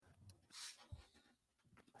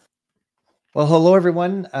Well, hello,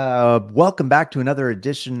 everyone. Welcome back to another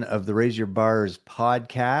edition of the Raise Your Bars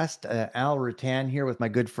podcast. Al Rattan here with my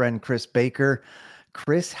good friend Chris Baker.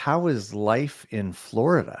 Chris, how is life in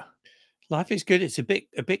Florida? Life is good. It's a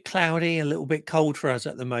bit cloudy, a little bit cold for us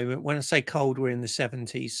at the moment. When I say cold, we're in the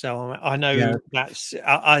 70s. So I Yeah. know that's.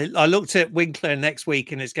 I looked at Winkler next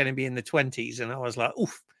week, and it's going to be in the 20s, and I was like,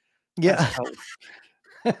 "Oof, that's Yeah. cold."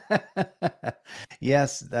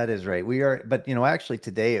 Yes, that is right. We are, but actually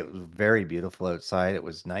today it was very beautiful outside. It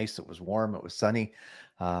was nice. It was warm. It was sunny.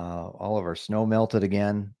 All of our snow melted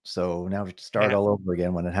again. So now we have to start Yeah, all over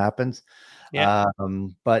again when it happens. yeah,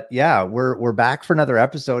 But yeah, we're back for another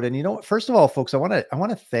episode. And you know what? First of all, folks, I want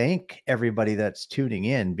to thank everybody that's tuning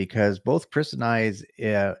in because both Chris and I's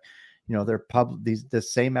they're the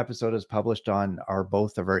same episode is published on our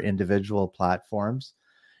both of our individual platforms,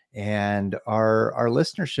 and our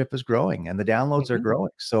listenership is growing and the downloads are mhm,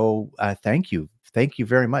 growing. So thank you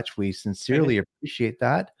very much. We brilliant. sincerely appreciate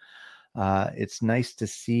that. It's nice to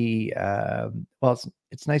see.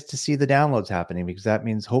 It's nice to see the downloads happening because that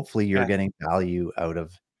means hopefully you're Yeah, getting value out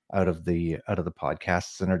of the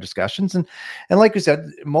podcasts and our discussions. And like we said,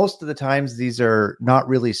 most of the times these are not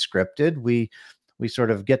really scripted. We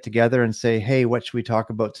sort of get together and say, hey, what should we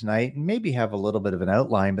talk about tonight? And maybe have a little bit of an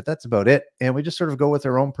outline, but that's about it. And we just sort of go with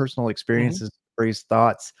our own personal mhm, experiences, stories,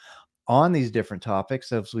 thoughts on these different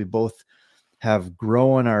topics as we both have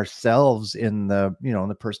grown ourselves in the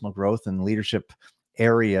personal growth and leadership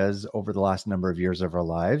areas over the last number of years of our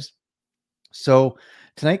lives. So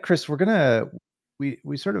tonight, Chris,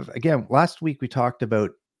 we sort of, again, last week we talked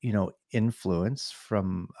about influence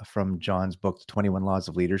from John's book, The 21 Laws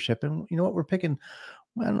of Leadership. And you know what, we're picking,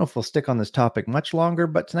 I don't know if we'll stick on this topic much longer,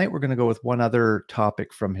 but tonight we're going to go with one other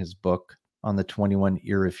topic from his book on the 21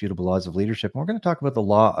 irrefutable laws of leadership. And we're going to talk about the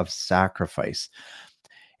law of sacrifice.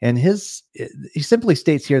 And he simply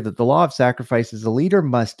states here that the law of sacrifice is a leader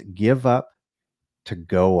must give up to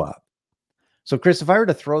go up. So, Chris, if I were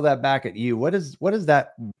to throw that back at you, what does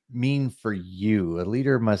that mean for you? A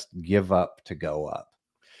leader must give up to go up.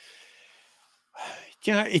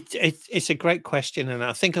 it's a great question, and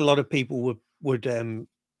I think a lot of people would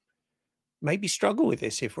maybe struggle with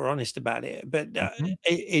this if we're honest about it. But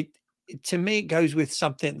Mhm. to me, it goes with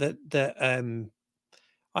something that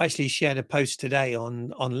I actually shared a post today on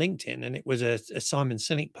LinkedIn, and it was a Simon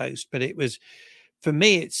Sinek post. But it was, for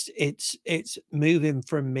me, it's moving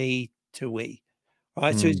from me to we,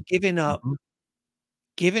 right? So it's Mm. Mhm.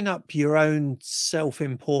 giving up your own self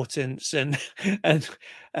importance and and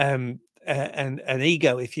and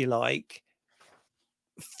ego, if you like,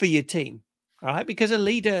 for your team. Right, because a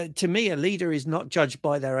leader, to me, a leader is not judged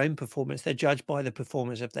by their own performance; they're judged by the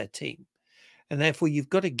performance of their team, and therefore you've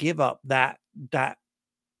got to give up that that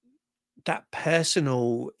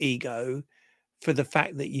personal ego for the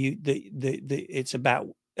fact that the it's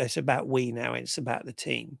about we now, it's about the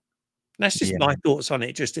team. That's just Yeah, my thoughts on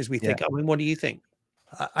it, just as we yeah. think. I mean, what do you think?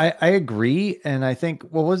 I agree, and I think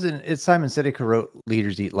what was it? It's Simon Sinek who wrote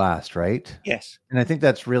 "Leaders Eat Last," right? Yes. And I think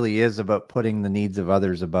that's really is about putting the needs of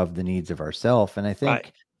others above the needs of ourselves. And I Right.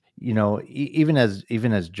 think, even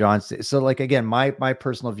as John said, so like again, my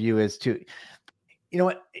personal view is to, you know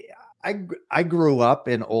what, I grew up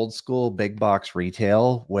in old school big box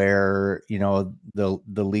retail where the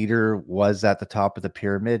leader was at the top of the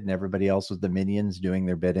pyramid and everybody else was the minions doing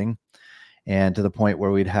their bidding, and to the point where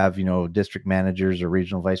we'd have district managers or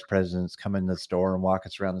regional vice presidents come in the store and walk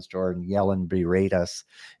us around the store and yell and berate us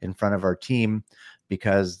in front of our team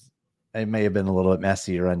because it may have been a little bit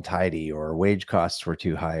messy or untidy, or wage costs were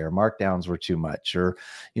too high, or markdowns were too much, or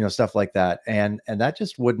stuff like that. And that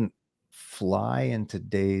just wouldn't fly in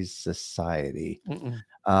today's society. Mm-mm.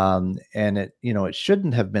 And it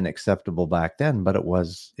shouldn't have been acceptable back then, but it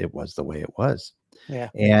was the way it was. Yeah.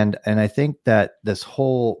 And I think that this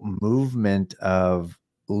whole movement of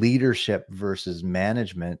leadership versus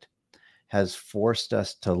management has forced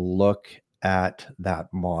us to look at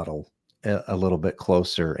that model a little bit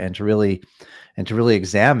closer, and to really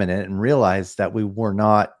examine it and realize that we were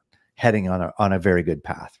not heading on a very good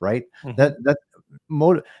path, right? Mhm. That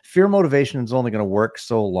fear motivation is only going to work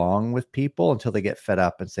so long with people until they get fed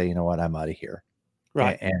up and say, you know what, I'm out of here,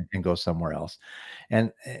 Right. and go somewhere else.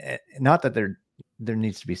 And not that there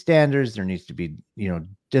needs to be standards, there needs to be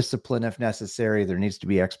discipline if necessary, there needs to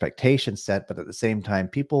be expectations set, but at the same time,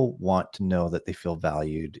 people want to know that they feel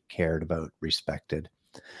valued, cared about, respected,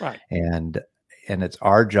 Right. and it's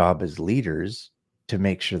our job as leaders to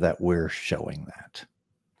make sure that we're showing that.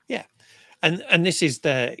 Yeah. And this is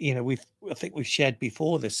I think we've shared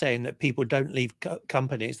before the saying that people don't leave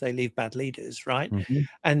companies, they leave bad leaders, right? Mhm.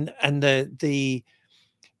 And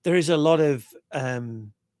there is a lot of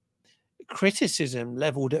criticism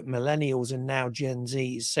leveled at millennials and now Gen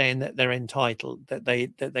Zs, saying that they're entitled, that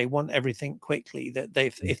they want everything quickly, that they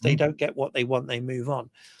if they Mhm. don't get what they want, they move on.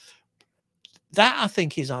 That I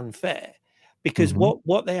think is unfair, because Mhm.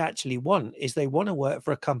 what they actually want is they want to work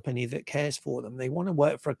for a company that cares for them. They want to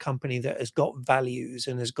work for a company that has got values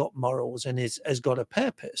and has got morals and has got a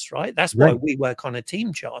purpose, right? That's why Right. we work on a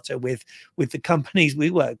team charter with the companies we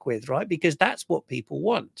work with, right? Because that's what people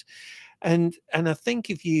want. And I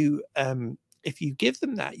think if you give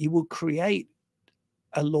them that, you will create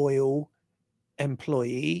a loyal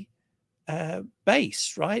employee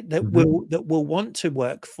base, right? Mhm. That will want to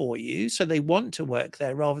work for you, so they want to work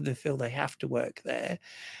there rather than feel they have to work there,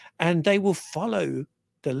 and they will follow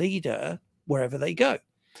the leader wherever they go.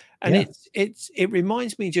 And Yeah. it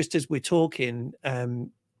reminds me, just as we're talking,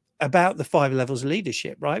 about the 5 levels of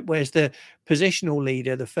leadership, right? Whereas the positional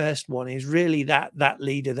leader, the first one, is really that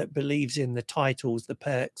leader that believes in the titles, the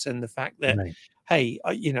perks, and the fact that, Right. hey,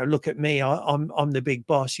 look at me, I'm the big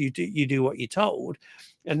boss. You do what you're told.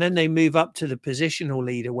 And then they move up to the positional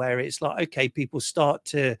leader, where it's like, okay, people start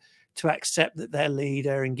to accept that they're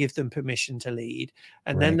leader and give them permission to lead.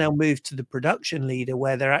 And then Right. they'll move to the production leader,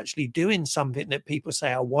 where they're actually doing something that people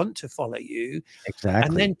say, I want to follow you. And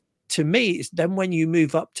Exactly. then, to me, it's then when you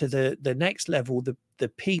move up to the next level, the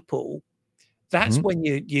people, that's Mhm. when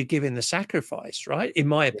you're giving the sacrifice, right? In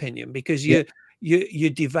my opinion, because Yeah. you're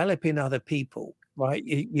developing other people, right?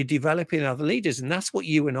 You're developing other leaders, and that's what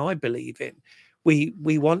you and I believe in. We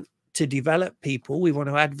want to develop people. We want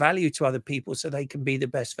to add value to other people so they can be the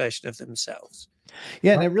best version of themselves.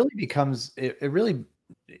 Yeah, and Right. it really becomes it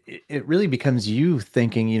really becomes you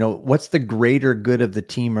thinking, what's the greater good of the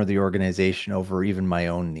team or the organization over even my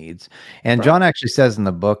own needs. And Right. John actually says in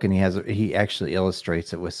the book, and he actually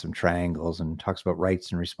illustrates it with some triangles and talks about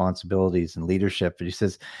rights and responsibilities and leadership. But he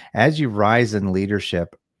says, as you rise in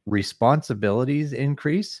leadership, responsibilities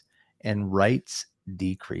increase and rights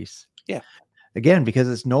decrease. Yeah. Again, because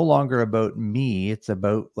it's no longer about me, it's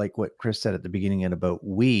about, like what Chris said at the beginning, and about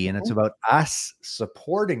we, and it's Mhm. about us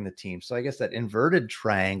supporting the team. So I guess that inverted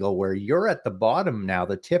triangle where you're at the bottom now,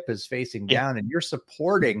 the tip is facing Yeah. down and you're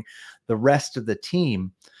supporting the rest of the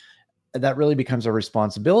team, that really becomes a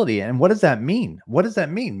responsibility. And what does that mean? What does that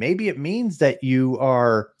mean? Maybe it means that you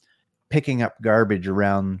are picking up garbage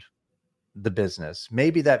around the business.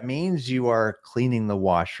 Maybe that means you are cleaning the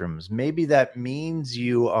washrooms. Maybe that means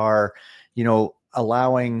you are,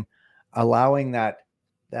 allowing that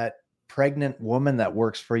pregnant woman that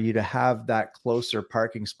works for you to have that closer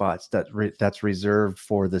parking spots that's reserved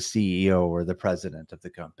for the CEO or the president of the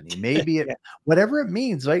company. Maybe it Yeah. whatever it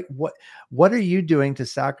means, right? What are you doing to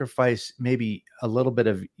sacrifice maybe a little bit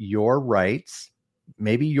of your rights,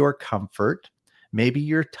 maybe your comfort, maybe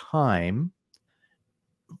your time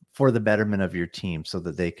for the betterment of your team so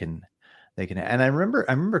that they can. And I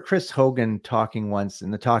remember Chris Hogan talking once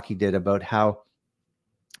in the talk he did about how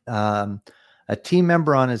um, a team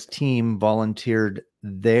member on his team volunteered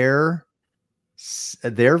their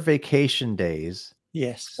vacation days for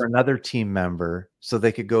Yes. another team member so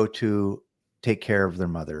they could go to take care of their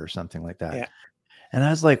mother or something like that. Yeah. And I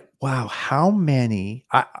was like, wow, how many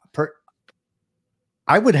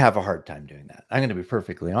I would have a hard time doing that. I'm going to be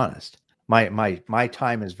perfectly honest. My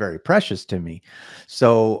time is very precious to me.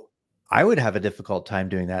 So I would have a difficult time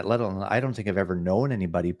doing that, let alone I don't think I've ever known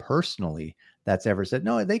anybody personally that's ever said,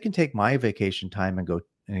 "No, they can take my vacation time and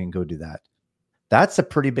go do that." That's a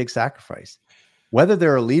pretty big sacrifice. Whether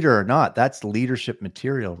they're a leader or not, that's leadership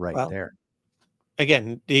material right Well, there.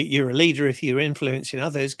 again, you're a leader if you're influencing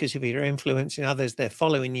others, because if you're influencing others, they're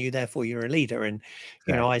following you, therefore you're a leader. And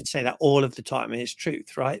Exactly. I'd say that all of the time, and it's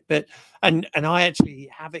truth, right? But and I actually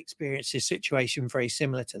have experienced a situation very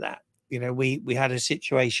similar to that. We had a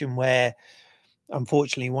situation where,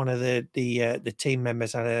 unfortunately, one of the team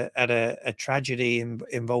members had a tragedy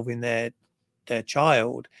involving their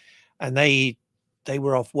child, and they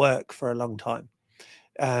were off work for a long time,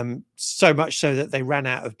 so much so that they ran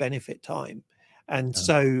out of benefit time. And Yeah.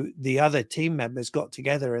 so the other team members got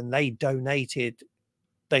together and they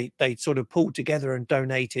sort of pulled together and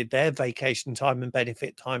donated their vacation time and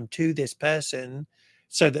benefit time to this person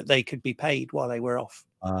so that they could be paid while they were off.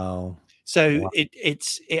 Oh, So wow.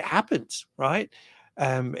 it happens, right?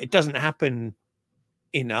 It doesn't happen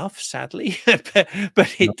enough, sadly, but No,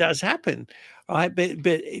 it does happen, right? But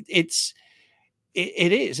it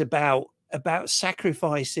is about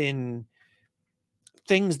sacrificing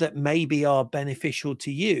things that maybe are beneficial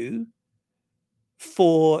to you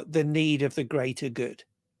for the need of the greater good,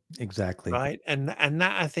 exactly. right? And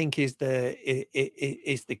that, I think, is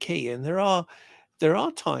the key. And there are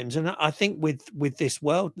times, and I think with this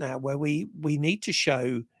world now, where we need to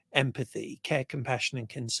show empathy, care, compassion, and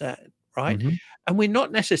concern, right? Mhm. And I'm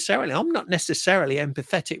not necessarily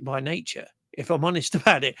empathetic by nature, if I'm honest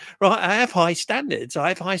about it, right? I have high standards. I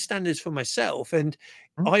have high standards for myself. And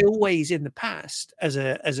Mm. I always in the past, as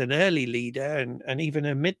an early leader and even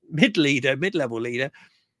a mid-level leader,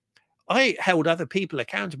 I held other people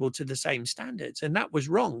accountable to the same standards. And that was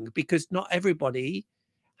wrong because not everybody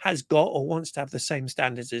has got or wants to have the same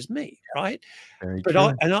standards as me, right? Very But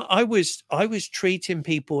true. I was treating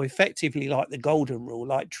people effectively like the golden rule,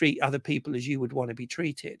 like treat other people as you would want to be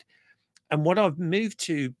treated. And what I've moved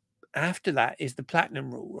to after that is the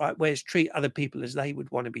platinum rule, right? Where it's treat other people as they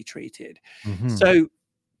would want to be treated. Mhm. So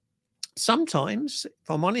sometimes, if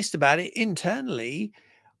I'm honest about it, internally,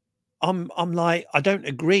 I'm like, I don't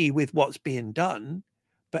agree with what's being done,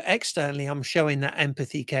 but externally, I'm showing that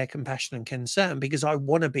empathy, care, compassion, and concern because I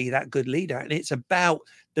want to be that good leader. And it's about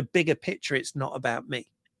the bigger picture. It's not about me.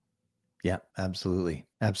 Yeah, absolutely.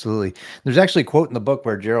 Absolutely. There's actually a quote in the book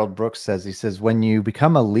where Gerald Brooks says, he says, "When you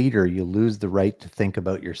become a leader, you lose the right to think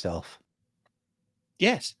about yourself."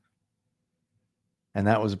 Yes. And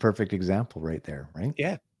that was a perfect example right there, right?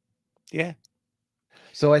 Yeah. Yeah.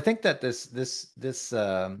 So I think that this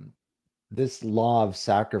law of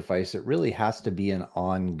sacrifice, it really has to be an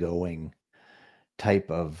ongoing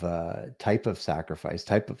type of sacrifice,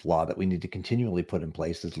 type of law that we need to continually put in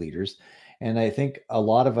place as leaders. And I think a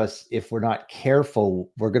lot of us, if we're not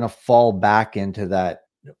careful, we're going to fall back into that.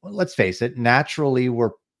 Well, let's face it, naturally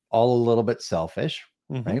we're all a little bit selfish,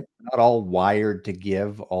 Hmm. right? We're not all wired to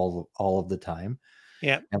give all of the time.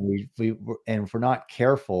 Yeah. And and if we're not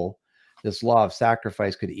careful, this law of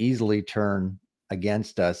sacrifice could easily turn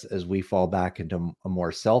against us as we fall back into a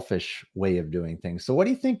more selfish way of doing things. So what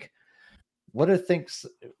do you think? What are things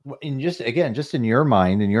in just again, just in your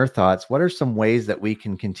mind and your thoughts, what are some ways that we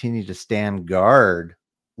can continue to stand guard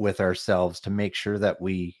with ourselves to make sure that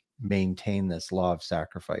we maintain this law of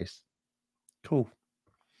sacrifice? Cool.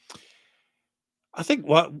 I think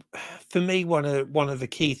what for me one of the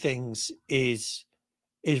key things is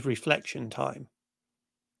reflection time,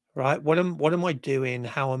 right? What am I doing?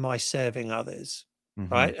 How am I serving others? Hmm.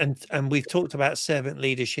 Right. And we've talked about servant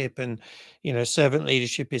leadership, and servant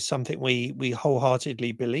leadership is something we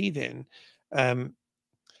wholeheartedly believe in. Um,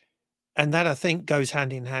 and that I think goes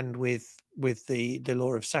hand in hand with the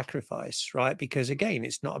law of sacrifice, right? Because again,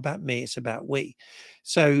 it's not about me, it's about we.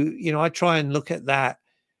 So, I try and look at that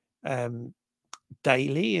um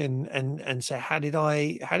daily and say, how did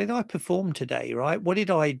I perform today, right? What did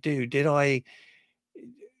I do? Did I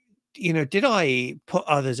put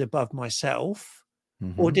others above myself,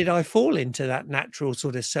 or Hmm. did I fall into that natural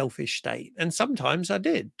sort of selfish state? And sometimes I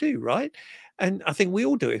did do, right? And I think we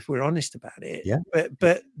all do if we're honest about it. Yeah.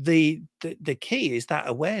 But the key is that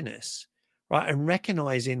awareness, right? And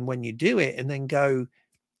recognizing when you do it and then go,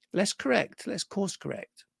 let's course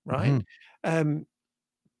correct, right? Hmm. Um,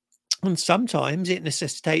 and sometimes it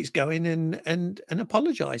necessitates going and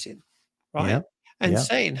apologizing, Yeah. right? And Yeah.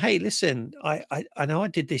 saying, hey, listen, I know I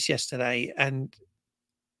did this yesterday and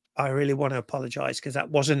I really want to apologize because it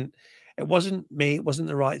wasn't me, it wasn't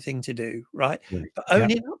the right thing to do, right? Right. But Yeah.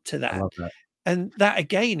 owning up to I that. love that. And that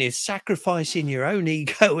again is sacrificing your own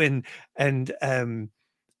ego and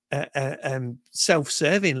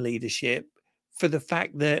self-serving leadership for the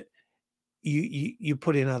fact that you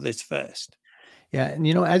put in others first. Yeah. And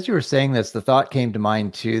as you were saying this, the thought came to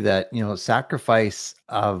mind too that, sacrifice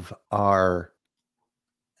of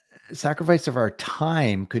our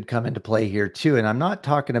time could come into play here too. And I'm not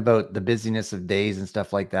talking about the busyness of days and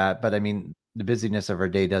stuff like that, but I mean, the busyness of our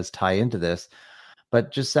day does tie into this,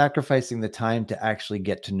 but just sacrificing the time to actually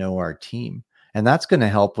get to know our team. And that's going to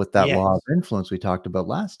help with that law of Yes. influence we talked about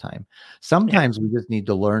last time. Yeah. Sometimes we just need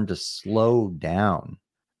to learn to slow down.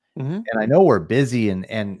 Hmm. And I know we're busy and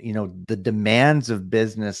the demands of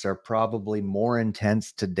business are probably more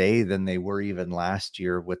intense today than they were even last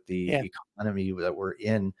year with the Yeah. economy that we're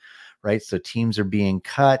in, right? So teams are being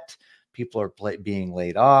cut, people are being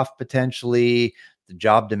laid off potentially. The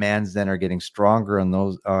job demands then are getting stronger, and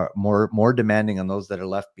those are more demanding on those that are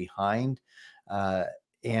left behind. Uh,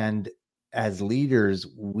 and as leaders,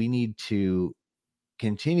 we need to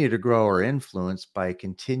continue to grow our influence by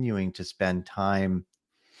continuing to spend time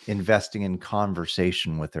investing in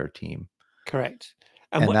conversation with our team. Correct.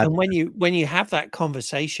 And And that's and when you have that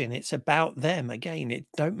conversation, it's about them again. It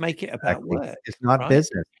don't make it about exactly, work, it's not right?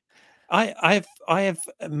 business. I have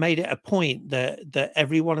made it a point that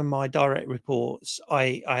every one of my direct reports,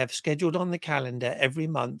 I have scheduled on the calendar every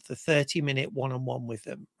month a 30-minute one-on-one with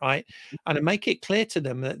them, right? And I make it clear to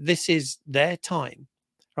them that this is their time,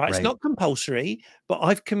 right? It's Right. not compulsory, but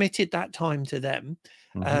I've committed that time to them.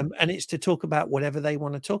 And it's to talk about whatever they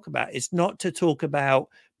want to talk about. It's not to talk about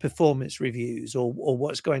performance reviews or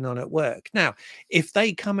what's going on at work. Now, if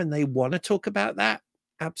they come and they want to talk about that,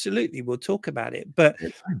 absolutely, we'll talk about it. But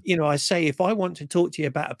I say, if I want to talk to you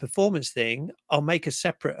about a performance thing, I'll make a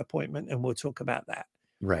separate appointment and we'll talk about that.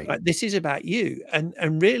 Right. This is about you,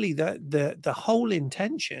 and really the whole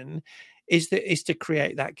intention is to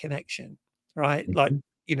create that connection, right? Like,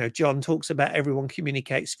 John talks about everyone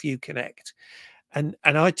communicates, few connect, and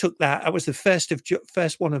I took that. I was the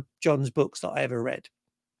first one of John's books that I ever read,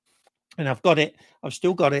 and I've got it. I've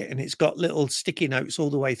still got it, and it's got little sticky notes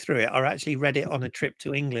all the way through it. I actually read it on a trip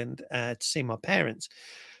to England to see my parents,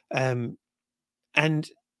 and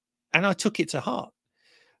I took it to heart.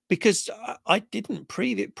 Because I didn't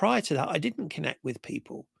prior to that, I didn't connect with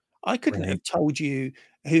people. I couldn't have told you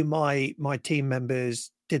who my team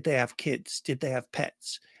members, did they have kids? Did they have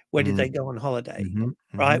pets? Where did they go on holiday?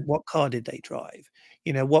 Right? What car did they drive?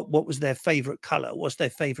 What was their favorite color? What's their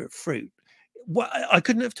favorite fruit? I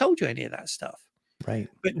couldn't have told you any of that stuff. Right.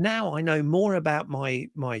 But now I know more about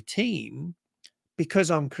my team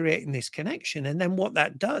because I'm creating this connection. And then what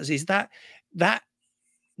that does is that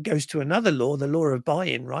goes to another law, the law of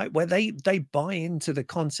buy-in, right? Where they buy into the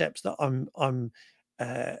concepts that I'm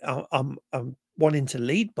wanting to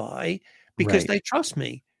lead by because they trust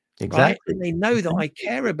me. Exactly. Right? And they know that I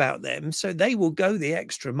care about them. So they will go the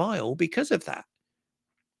extra mile because of that.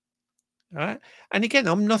 Right. And again,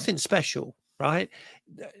 I'm nothing special, right?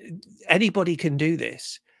 Anybody can do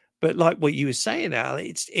this. But like what you were saying, Al,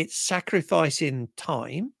 it's sacrificing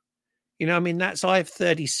time. I have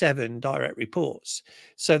 37 direct reports.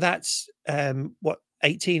 So that's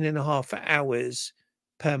 18 and a half hours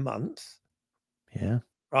per month. Yeah.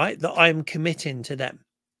 Right. That I'm committing to them.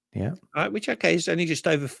 Yeah. Right. Which, okay, is only just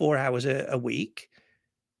over 4 hours a week.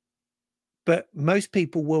 But most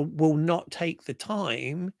people will not take the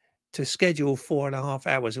time to schedule 4.5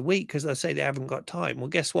 hours a week because they'll say they haven't got time. Well,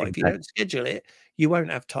 guess what? If you don't schedule it, you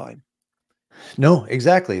won't have time. No,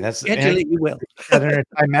 exactly. That's schedule it, you will. That in a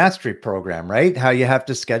time mastery program, right? How you have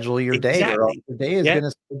to schedule your day, or else the day is going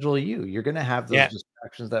to schedule you. You're going to have those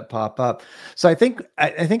distractions that pop up. So I think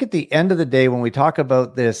at the end of the day, when we talk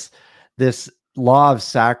about this law of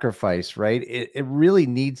sacrifice, right? It really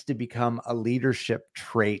needs to become a leadership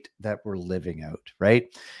trait that we're living out,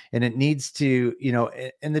 right? And it needs to,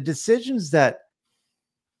 and the decisions that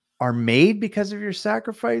are made because of your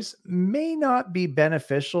sacrifice may not be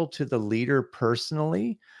beneficial to the leader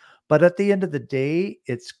personally, but at the end of the day,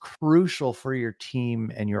 it's crucial for your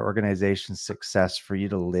team and your organization's success for you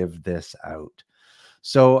to live this out.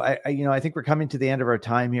 So I think we're coming to the end of our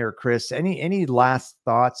time here, Chris. Any last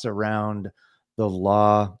thoughts around the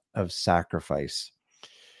law of sacrifice?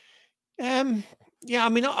 I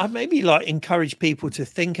maybe encourage people to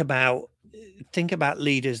think about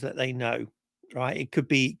leaders that they know. Right. It could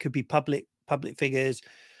be public figures.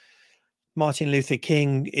 Martin Luther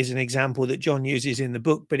King is an example that John uses in the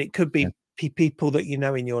book, but it could be people that you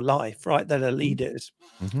know in your life, right? That are leaders.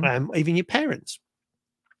 Even your parents.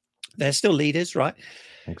 They're still leaders, right?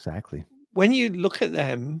 Exactly. When you look at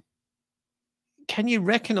them, can you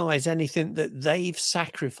recognize anything that they've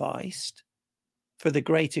sacrificed for the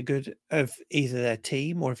greater good of either their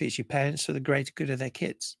team, or if it's your parents, for the greater good of their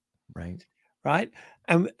kids? Right. Right.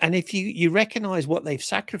 And if you recognize what they've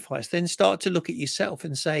sacrificed, then start to look at yourself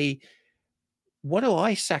and say, what do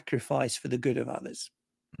I sacrifice for the good of others?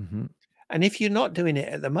 And if you're not doing it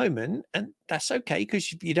at the moment, and that's okay,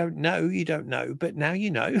 because you don't know, but now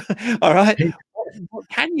you know. All right. What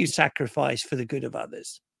can you sacrifice for the good of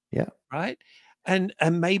others? Yeah. Right. And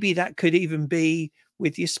maybe that could even be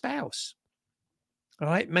with your spouse. All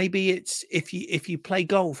right. Maybe it's if you play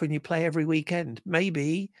golf and you play every weekend,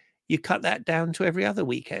 maybe you cut that down to every other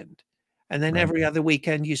weekend. And then every other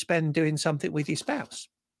weekend you spend doing something with your spouse.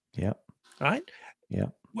 Yeah. Right. Yeah.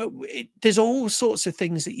 Well, there's all sorts of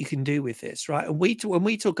things that you can do with this. Right. And when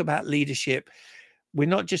we talk about leadership, we're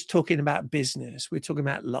not just talking about business, we're talking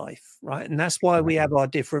about life. Right. And that's why we have our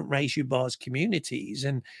different Raise Your Bars communities.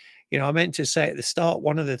 And, I meant to say at the start,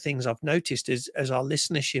 one of the things I've noticed is as our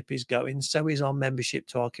listenership is going, so is our membership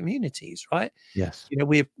to our communities, right? Yes.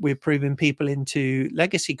 We're proving people into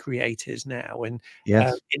legacy creators now, and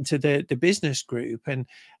into the business group,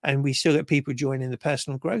 and we still get people joining the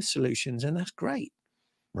personal growth solutions, and that's great.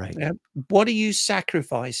 Right. What are you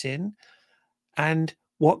sacrificing, and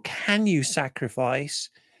what can you sacrifice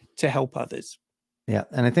to help others? Yeah.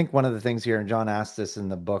 And I think one of the things here, and John asked this in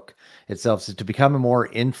the book itself, is to become a more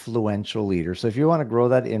influential leader. So if you want to grow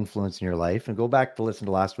that influence in your life, and go back to listen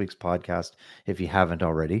to last week's podcast if you haven't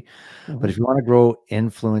already, but if you want to grow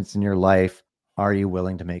influence in your life, are you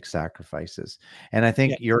willing to make sacrifices? And I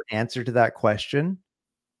think Yeah. your answer to that question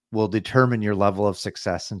will determine your level of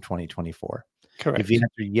success in 2024. Correct. If you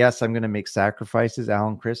answer yes, I'm going to make sacrifices,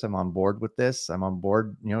 Alan, Chris, I'm on board with this. I'm on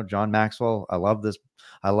board. John Maxwell, I love this.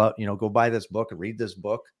 I love, go buy this book and read this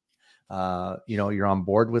book. You're on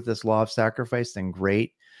board with this law of sacrifice, then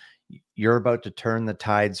great. You're about to turn the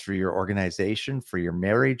tides for your organization, for your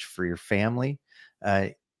marriage, for your family,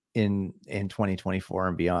 in 2024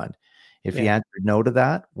 and beyond. If you answered no to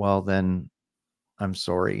that, well, then I'm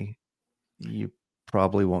sorry. You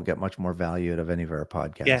probably won't get much more value out of any of our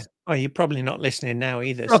podcasts. Yeah. Oh, you're probably not listening now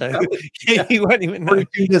either. So you won't even know.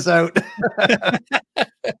 Do this out.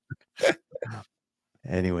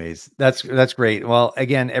 Anyways, that's great. Well,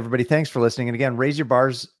 again, everybody, thanks for listening. And again, Raise Your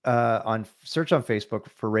Bars, search on Facebook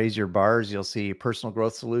for Raise Your Bars. You'll see Personal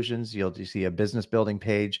Growth Solutions. You'll see a business building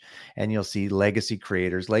page, and you'll see Legacy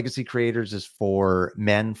Creators. Legacy Creators is for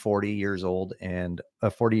men 40 years old and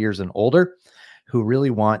 40 years and older, who really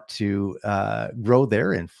want to grow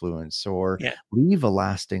their influence or leave a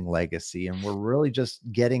lasting legacy. And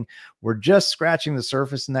we're just scratching the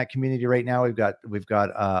surface in that community right now. We've got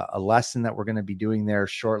a lesson that we're going to be doing there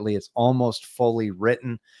shortly. It's almost fully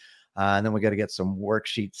written. And then we got to get some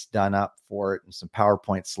worksheets done up for it and some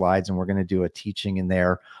PowerPoint slides. And we're going to do a teaching in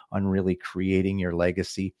there on really creating your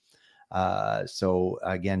legacy. So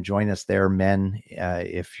again, join us there, men,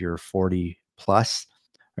 if you're 40 plus.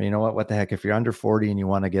 Or you know what the heck, if you're under 40 and you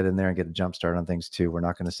want to get in there and get a jump start on things too, we're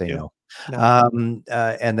not going to say no.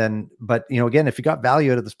 And then, but again, if you got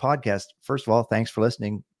value out of this podcast, first of all, thanks for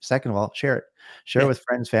listening. Second of all, share it with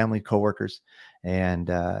friends, family, coworkers, and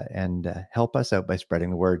help us out by spreading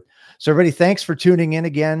the word. So everybody, thanks for tuning in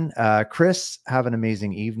again. Chris, have an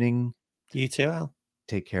amazing evening. You too, Al.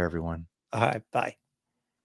 Take care, everyone. All right. Bye.